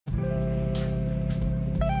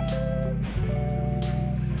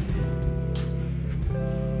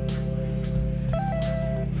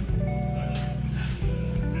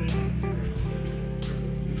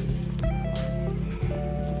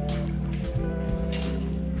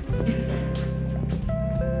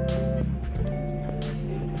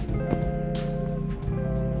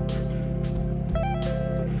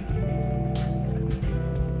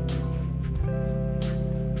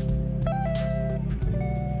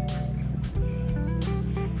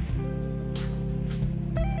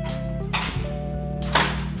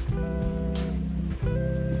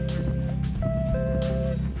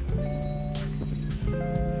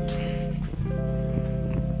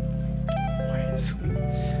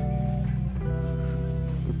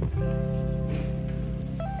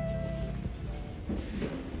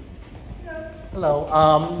Hello.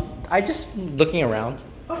 I just looking around.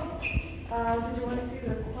 Oh, did you want to see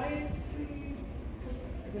the quiet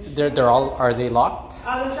suite? They're all. Are they locked?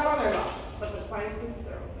 The shower they're locked, but the quiet suites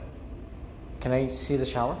are open. Can I see the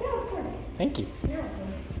shower? Yeah, of course. Thank you. You're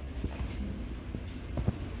welcome.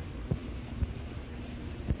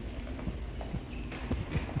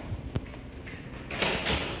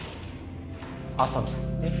 Awesome.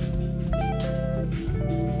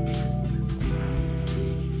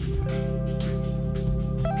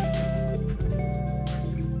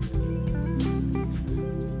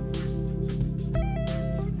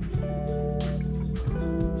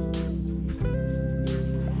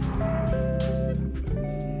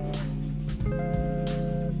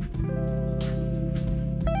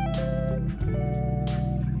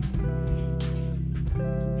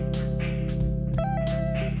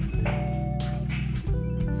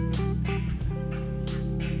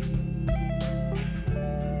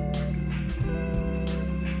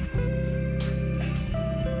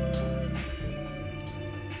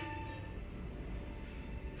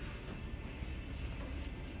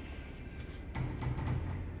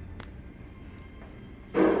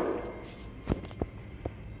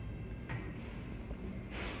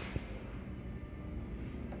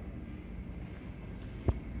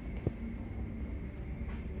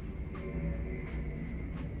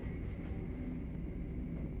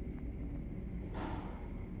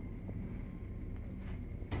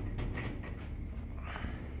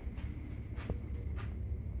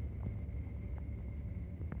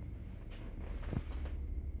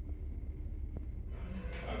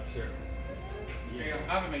 Sure. Here you go.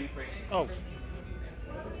 I have a menu for you. Oh.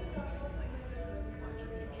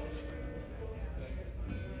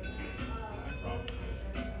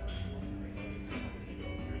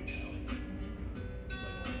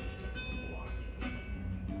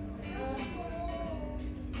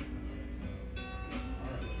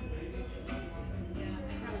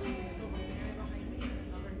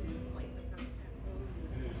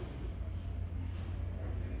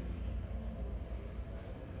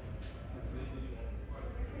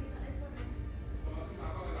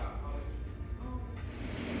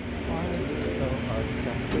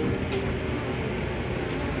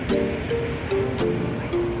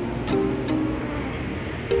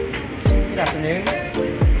 Good afternoon.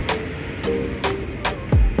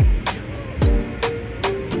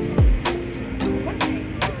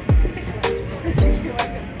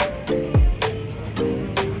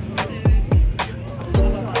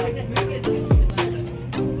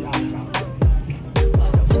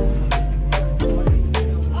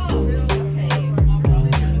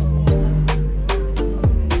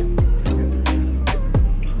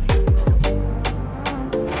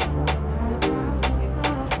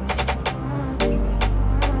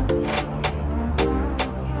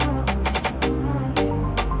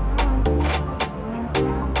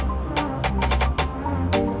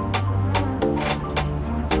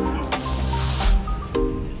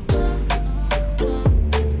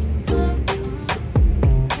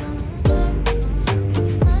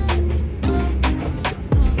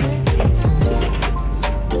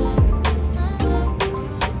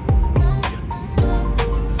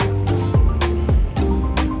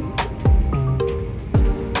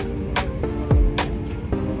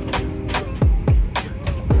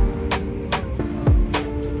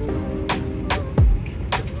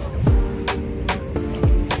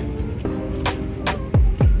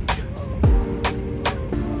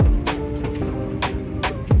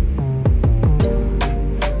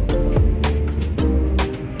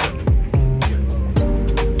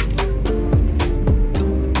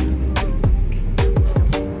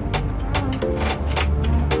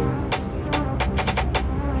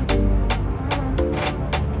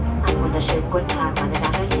 Guten Tag, meine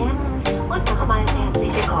Damen und Herren, und nochmals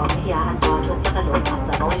herzlich willkommen hier an Bord unserer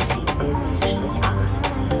Lufthansa Boeing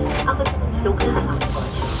 747-8 auf unserem Flug nach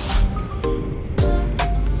Frankfurt.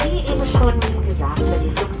 Wie eben schon gesagt, wird die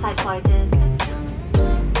Flugzeit heute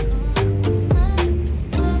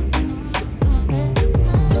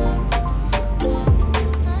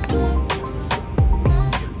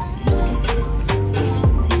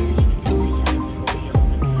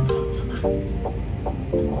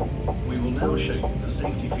now show you the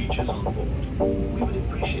safety features on board. We would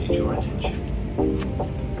appreciate your attention.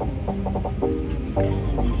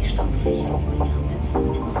 Öffnen Sie die Staubfächer über Ihren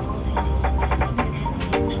Sitzen immer vorsichtig, damit keine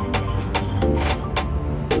Gegenstände herausfallen.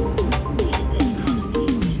 Nutzen Sie in der Economy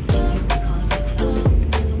und Premium Economy Class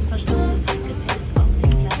zum Verstauen des Handgepäcks auf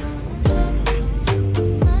den Platz unter den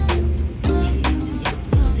Fenstersitzen. Schließen Sie jetzt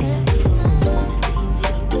Ihren Sicherheitsgurt und ziehen Sie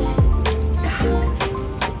ihn fest.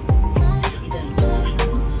 Um sich wieder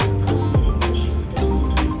loszuschlagen, brauchen Sie den Verschluss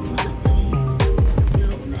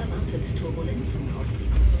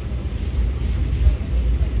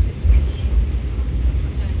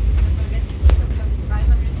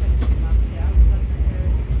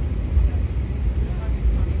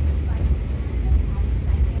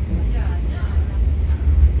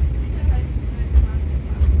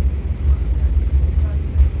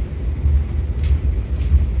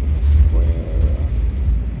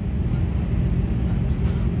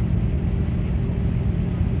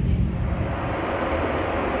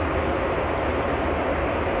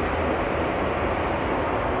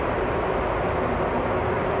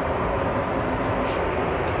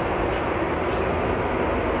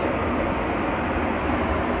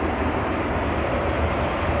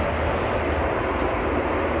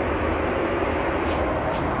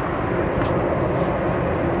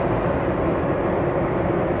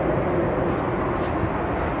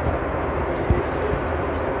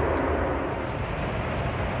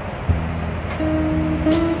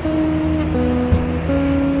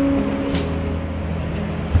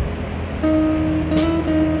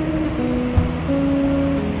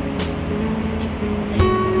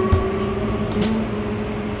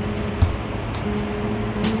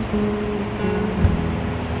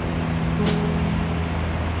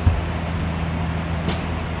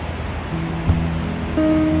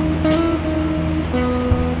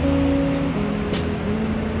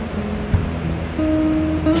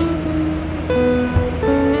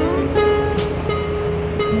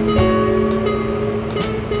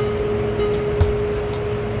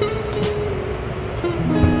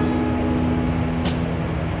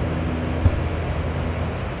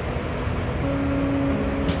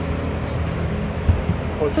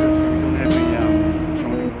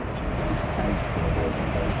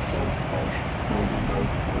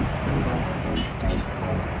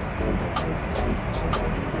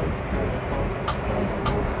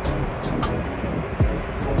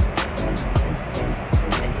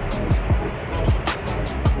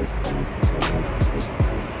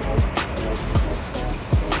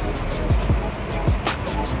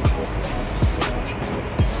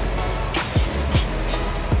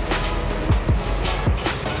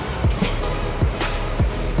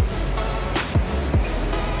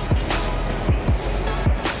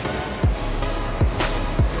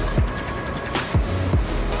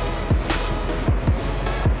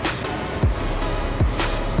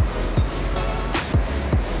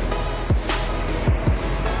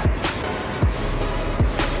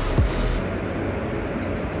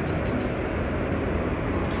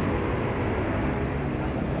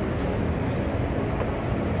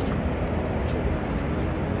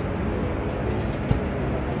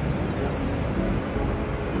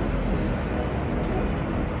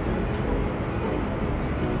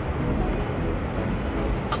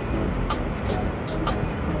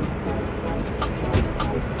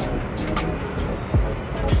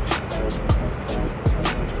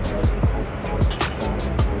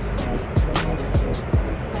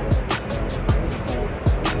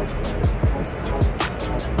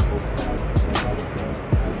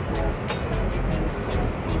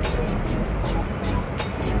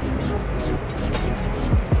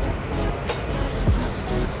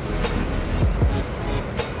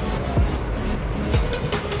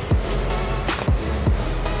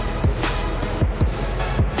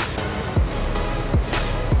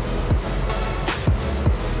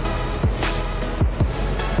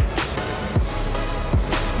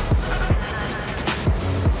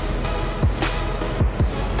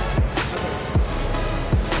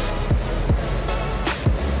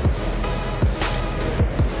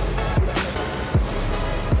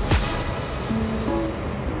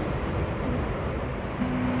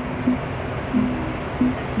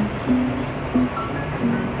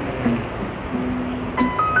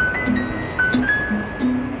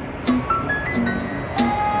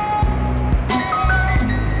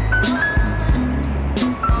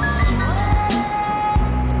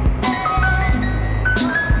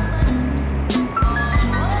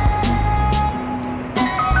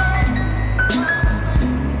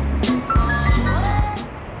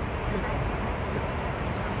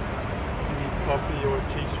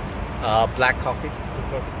Black coffee.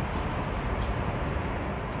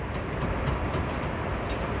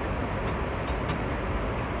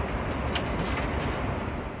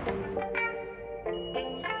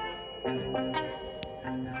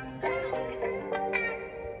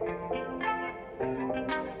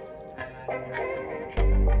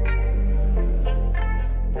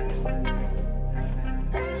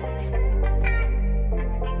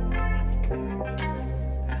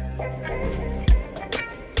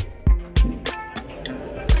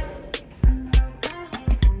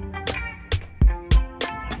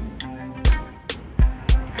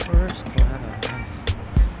 First class.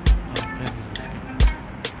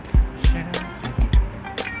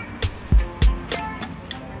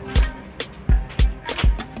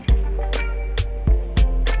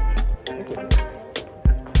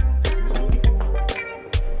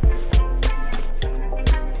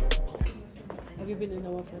 Have you been in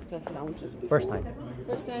our first class lounges before? First time.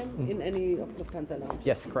 First time in any of Lufthansa lounges?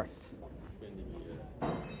 Yes, correct.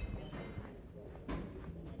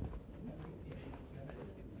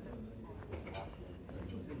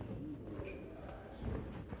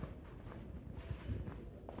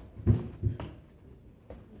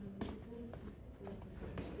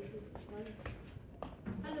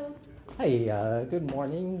 Hi, good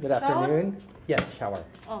morning, good Shower? afternoon. Yes, shower.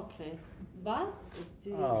 Okay. Bath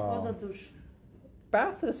Oh. or the douche?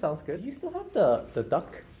 Bath sounds good. You still have the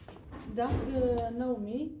duck Duck, no,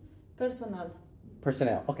 me. Personal.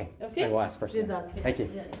 personnel. Okay. Okay? I will ask The personnel. duck. Yeah. Thank you.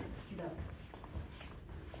 Yeah, duck.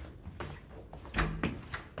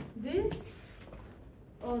 This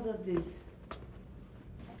or this?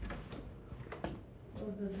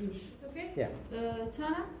 Or the douche? It's okay? Yeah.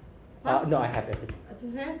 Tana? No, I have everything.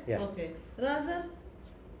 To hair? Yeah. Okay. Razor?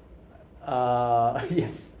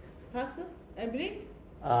 Yes. Pasta? And bring?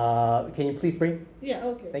 Can you please bring? Yeah,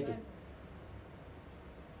 okay. Thank you.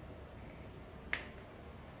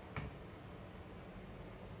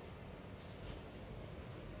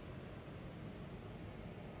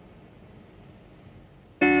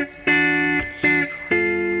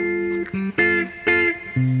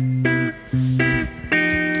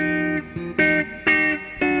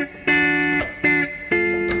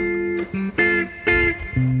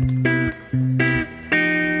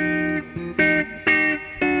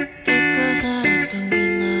 잊고 살았던 게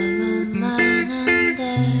너무 많은데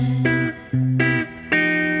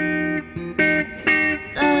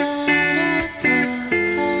나를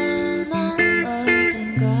포함한 모든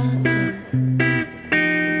것들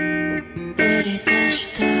우리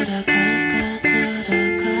다시 돌아갈까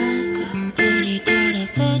우리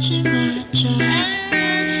돌아보지 말자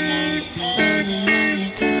너무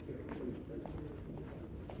많이 더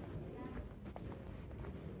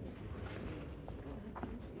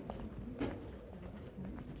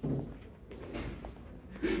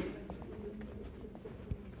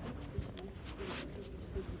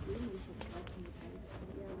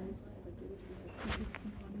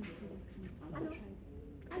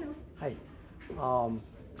Hi. I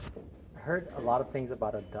heard a lot of things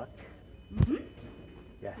about a duck.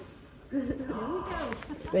 Yes.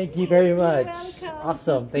 Thank you very much.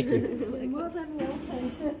 Awesome. Thank you. More than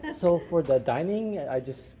welcome. So for the dining, I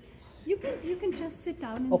just. You can just sit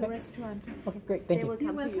down in Okay. the restaurant. Okay, great. Thank They you. will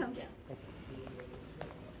come to you.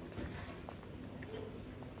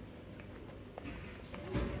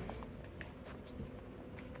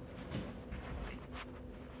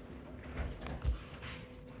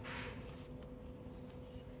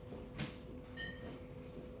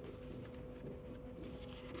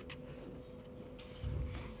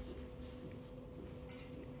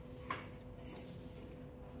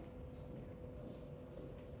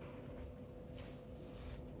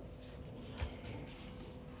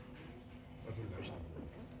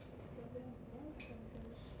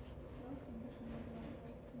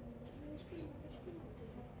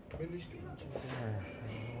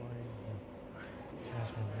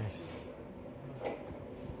 Jasmine, nice.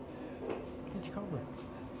 What'd you call her?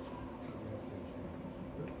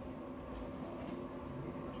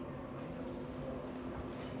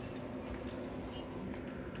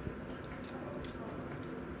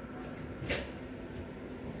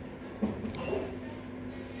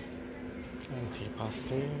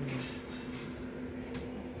 Antipasti.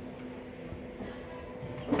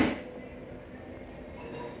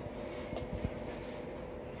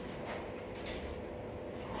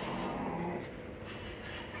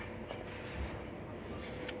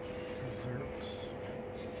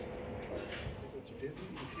 Zu der Info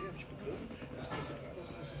habe ich begriffen, das kostet A,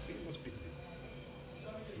 das kostet B und das bindet.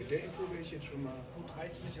 Mit der Info wäre ich jetzt schon mal. Gut,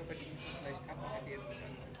 weiß nicht, ob er die Info vielleicht hat, hätte jetzt nicht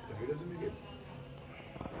alles. Dann will er sie mir geben.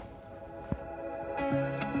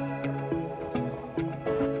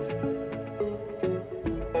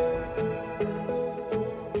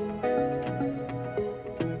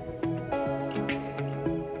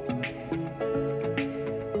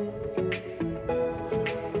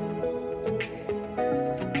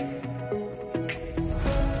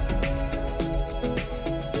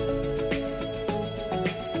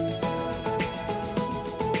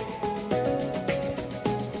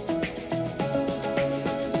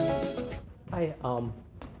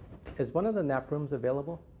 Is one of the nap rooms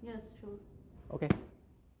available? Yes, sure. Okay.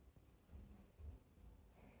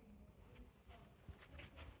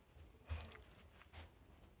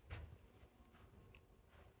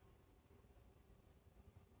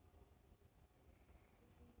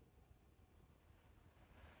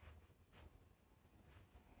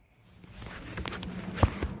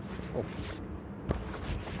 Oh.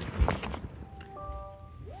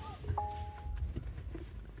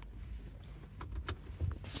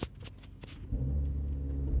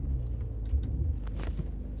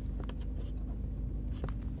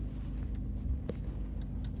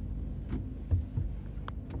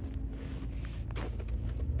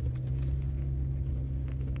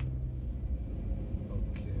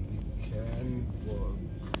 Okay, we can walk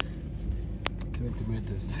 20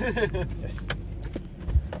 meters. Yes.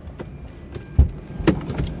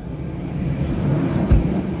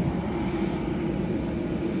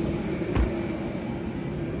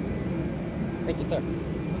 Thank you, sir.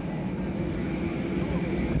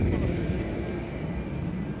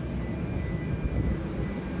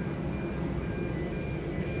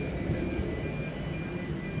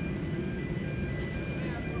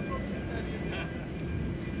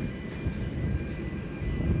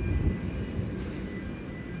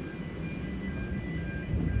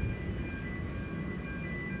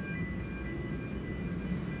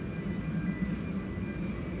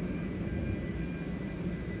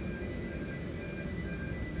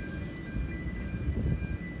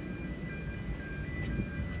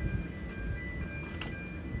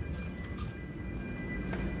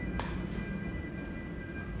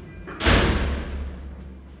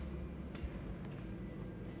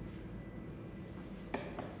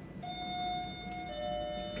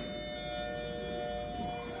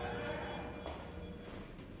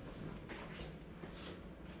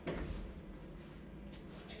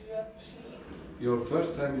 Your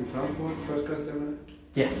first time in Frankfurt, first class ever?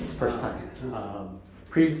 Yes, first time.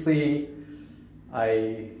 Previously,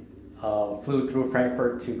 I flew through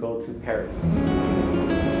Frankfurt to go to Paris.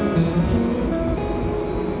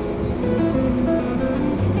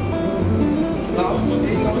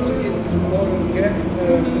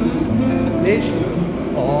 National.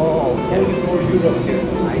 Oh, Only for Europe, yes.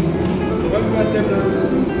 I see. First class ever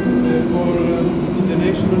for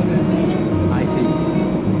international and national. I see.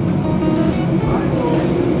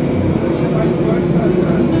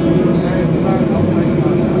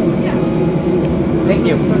 Thank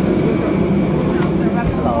you.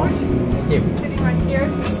 Hello. Thank you. Sitting right here,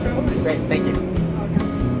 let's go. Great, thank you.